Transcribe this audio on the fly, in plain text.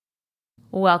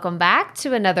Welcome back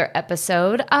to another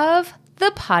episode of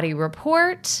the Potty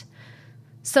Report.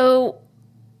 So,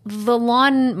 the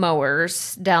lawn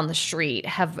mowers down the street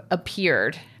have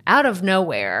appeared out of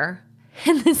nowhere,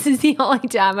 and this is the only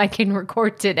time I can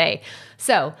record today.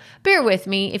 So, bear with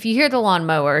me. If you hear the lawn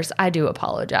mowers, I do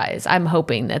apologize. I'm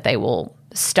hoping that they will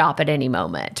stop at any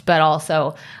moment, but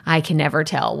also I can never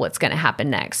tell what's going to happen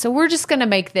next. So, we're just going to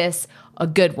make this a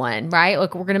good one, right?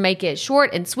 Look, we're going to make it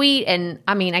short and sweet. And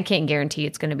I mean, I can't guarantee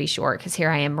it's going to be short because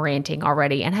here I am ranting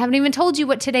already and I haven't even told you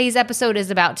what today's episode is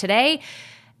about today.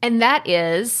 And that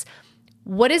is,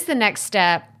 what is the next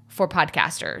step for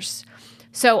podcasters?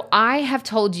 So I have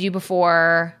told you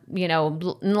before, in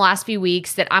the last few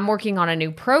weeks that I'm working on a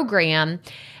new program,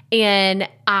 and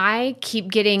I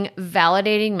keep getting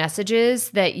validating messages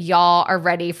that y'all are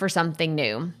ready for something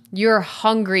new. You're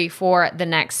hungry for the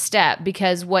next step,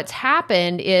 because what's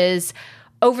happened is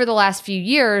over the last few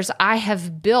years, I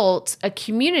have built a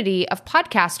community of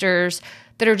podcasters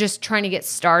that are just trying to get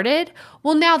started.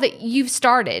 Well, now that you've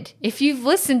started, if you've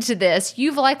listened to this,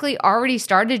 you've likely already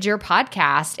started your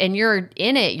podcast and you're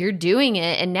in it, you're doing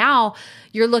it. And now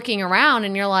you're looking around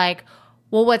and you're like,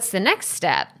 well, what's the next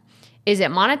step? Is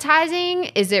it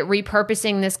monetizing? Is it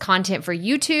repurposing this content for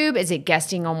YouTube? Is it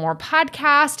guesting on more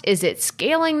podcasts? Is it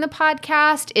scaling the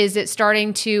podcast? Is it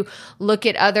starting to look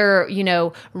at other,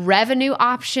 revenue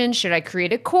options? Should I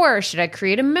create a course? Should I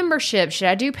create a membership? Should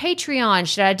I do Patreon?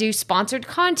 Should I do sponsored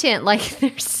content? Like,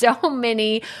 there's so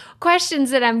many questions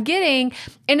that I'm getting,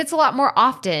 and it's a lot more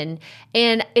often.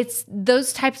 And it's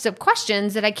those types of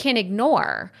questions that I can't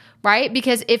ignore, right?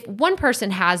 Because if one person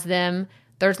has them,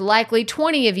 there's likely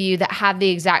 20 of you that have the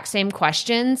exact same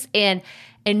questions. And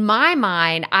in my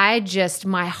mind,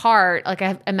 my heart, like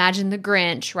I imagine the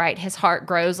Grinch, right? His heart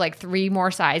grows like 3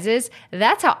 more sizes.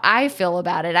 That's how I feel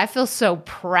about it. I feel so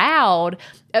proud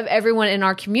of everyone in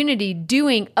our community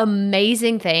doing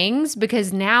amazing things,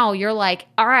 because now you're like,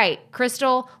 all right,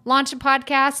 Crystal, launch a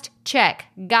podcast. Check.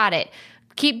 Got it.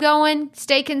 Keep going.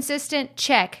 Stay consistent.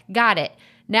 Check. Got it.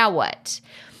 Now what?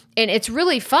 And it's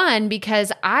really fun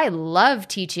because I love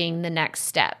teaching the next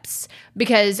steps,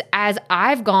 because as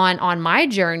I've gone on my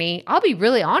journey, I'll be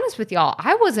really honest with y'all,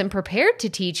 I wasn't prepared to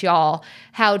teach y'all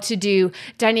how to do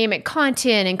dynamic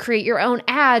content and create your own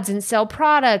ads and sell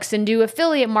products and do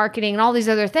affiliate marketing and all these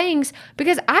other things,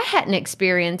 because I hadn't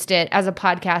experienced it as a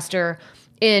podcaster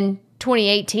in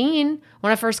 2018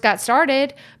 when I first got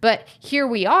started. But here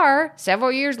we are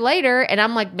several years later, and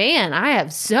I'm like, man, I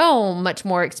have so much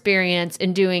more experience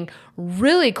in doing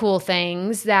really cool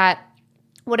things that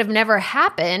would have never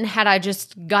happened had I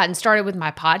just gotten started with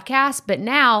my podcast. But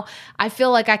now I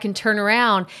feel like I can turn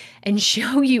around and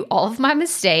show you all of my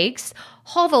mistakes,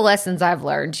 all the lessons I've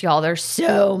learned, y'all. There's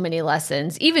so many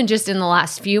lessons, even just in the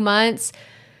last few months,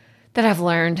 that I've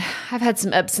learned. I've had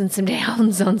some ups and some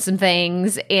downs on some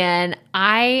things, and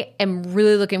I am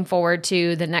really looking forward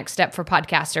to the next step for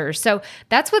podcasters. So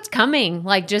that's what's coming.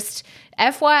 Like, just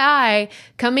FYI,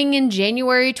 coming in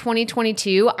January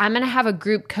 2022, I'm going to have a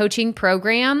group coaching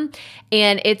program,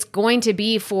 and it's going to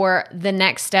be for the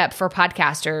next step for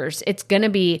podcasters. It's going to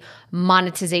be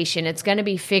monetization. It's going to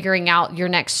be figuring out your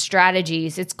next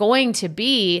strategies. It's going to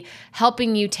be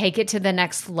helping you take it to the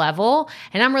next level.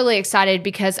 And I'm really excited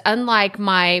because unlike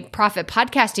my profit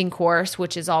podcasting course,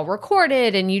 which is all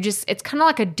recorded and it's kind of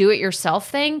like a do-it-yourself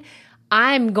thing,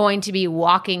 I'm going to be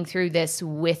walking through this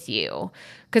with you,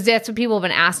 because that's what people have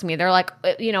been asking me. They're like,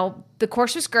 the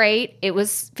course was great. It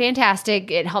was fantastic.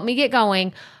 It helped me get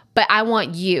going. But I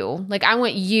want you. I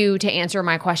want you to answer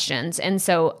my questions. And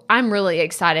so I'm really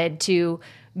excited to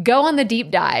go on the deep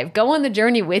dive, go on the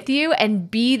journey with you, and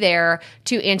be there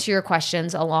to answer your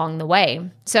questions along the way.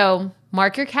 So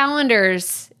mark your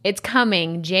calendars. It's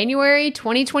coming. January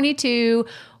 2022.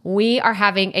 We are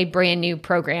having a brand new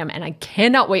program, and I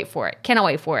cannot wait for it. Cannot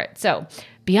wait for it. So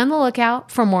be on the lookout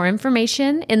for more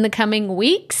information in the coming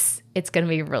weeks. It's going to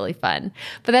be really fun.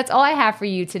 But that's all I have for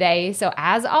you today. So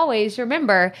as always,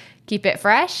 remember, keep it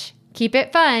fresh, keep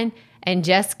it fun, and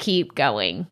just keep going.